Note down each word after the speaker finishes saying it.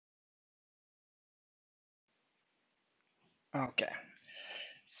Okay.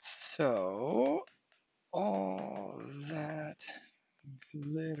 So all that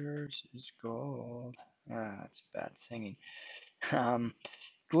glitters is gold. Ah, it's bad singing. Um,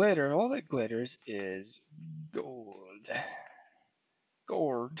 all that glitters is gold.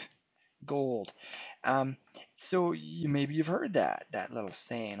 Gold. Gold. Um, so maybe you've heard that little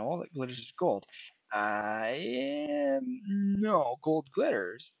saying, all that glitters is gold. No, gold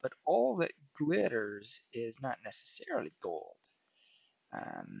glitters, but all that glitters is not necessarily gold.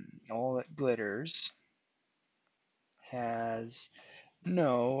 All that glitters has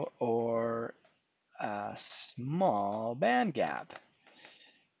no or a small band gap.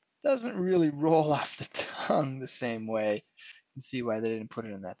 Doesn't really roll off the tongue the same way. You can see why they didn't put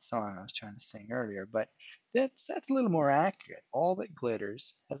it in that song I was trying to sing earlier, but that's a little more accurate. All that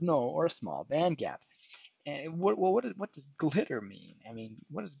glitters has no or a small band gap. And what does glitter mean? I mean,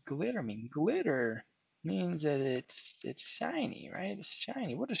 what does glitter mean? Glitter means that it's shiny, right? It's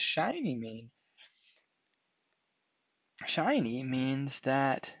shiny. What does shiny mean? Shiny means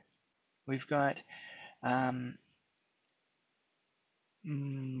that we've got um,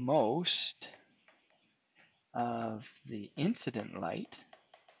 most of the incident light,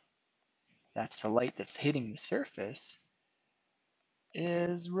 that's the light that's hitting the surface,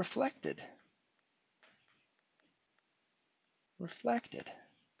 is reflected. Reflected.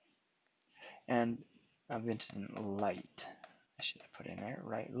 And of incident light. I should have put in there,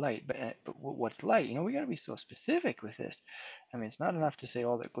 right? Light. But what's light? You know, we got to be so specific with this. I mean, it's not enough to say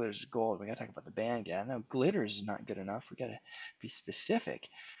all that glitters is gold. We got to talk about the band gap. No, glitters is not good enough. We got to be specific.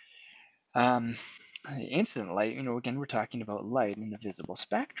 Um, the incident light, you know, again, we're talking about light in the visible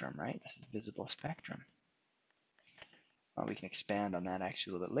spectrum, right? This is visible spectrum. We can expand on that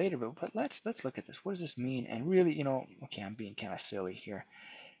actually a little bit later, but let's look at this. What does this mean? And really, you know, okay, I'm being kind of silly here.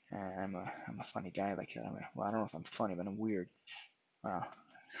 I'm a funny guy like that. Well, I don't know if I'm funny, but I'm weird. Well,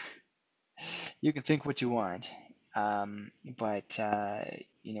 you can think what you want, but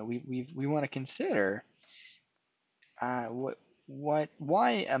you know, we want to consider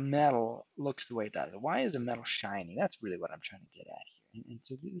why a metal looks the way it does. Why is a metal shiny? That's really what I'm trying to get at here. And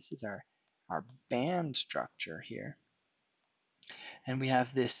so this is our band structure here, and we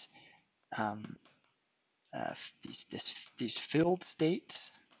have this um, these filled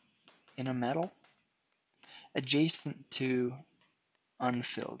states in a metal adjacent to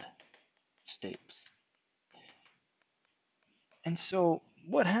unfilled states. And so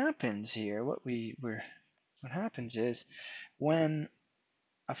what happens here, what happens is when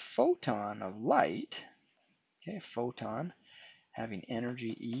a photon of light, okay, a photon having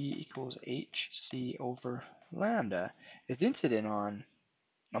energy E equals hc over lambda, is incident on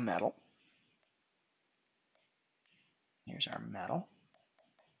a metal. Here's our metal.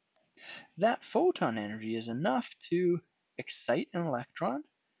 That photon energy is enough to excite an electron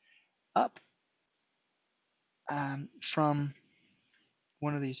up from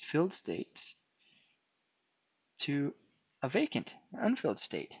one of these filled states to a vacant, unfilled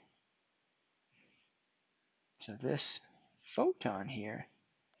state. So this photon here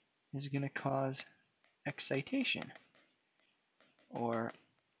is going to cause excitation, or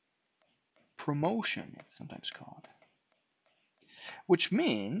promotion, it's sometimes called, which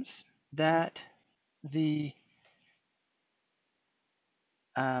means that the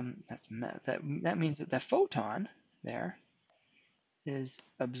that means that the photon there is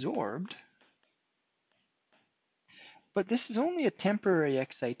absorbed, but this is only a temporary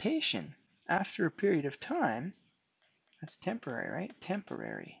excitation. After a period of time, that's temporary, right?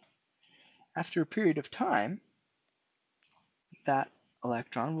 Temporary. After a period of time, that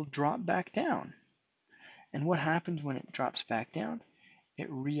electron will drop back down. And what happens when it drops back down? It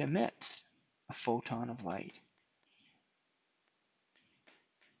re-emits a photon of light.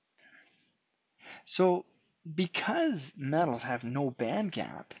 So because metals have no band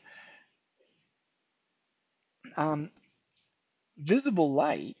gap, um, visible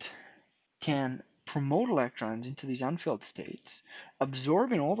light can promote electrons into these unfilled states,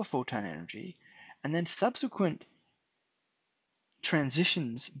 absorbing all the photon energy, and then subsequent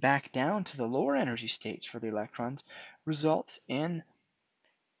transitions back down to the lower energy states for the electrons results in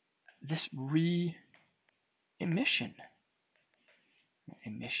this re-emission.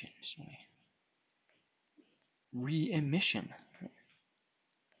 Re-emission.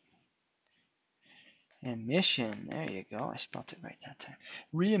 Emission. There you go. I spelled it right that time.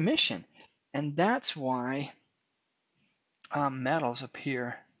 Re-emission. And that's why metals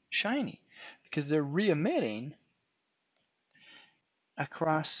appear shiny, because they're re-emitting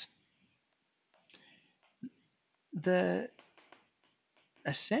across the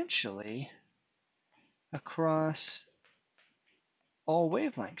essentially across all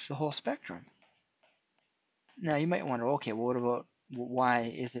wavelengths, the whole spectrum. Now you might wonder, okay, well, what about,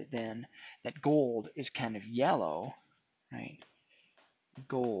 why is it then that gold is kind of yellow, right?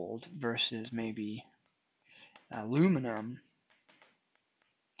 Gold versus maybe aluminum,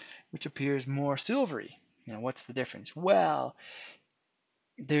 which appears more silvery. What's the difference? Well,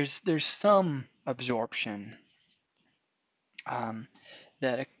 there's some absorption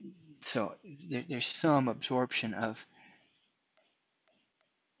that so there's some absorption of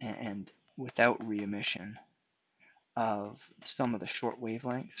and without re-emission of some of the short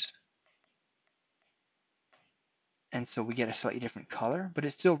wavelengths, and so we get a slightly different color, but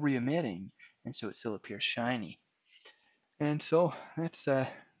it's still re-emitting, and so it still appears shiny. And so that's a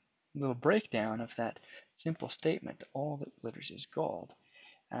little breakdown of that simple statement: all that glitters is gold.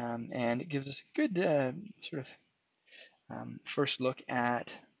 And it gives us a good sort of first look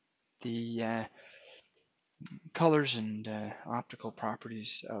at the colors and optical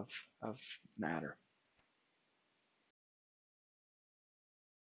properties of matter.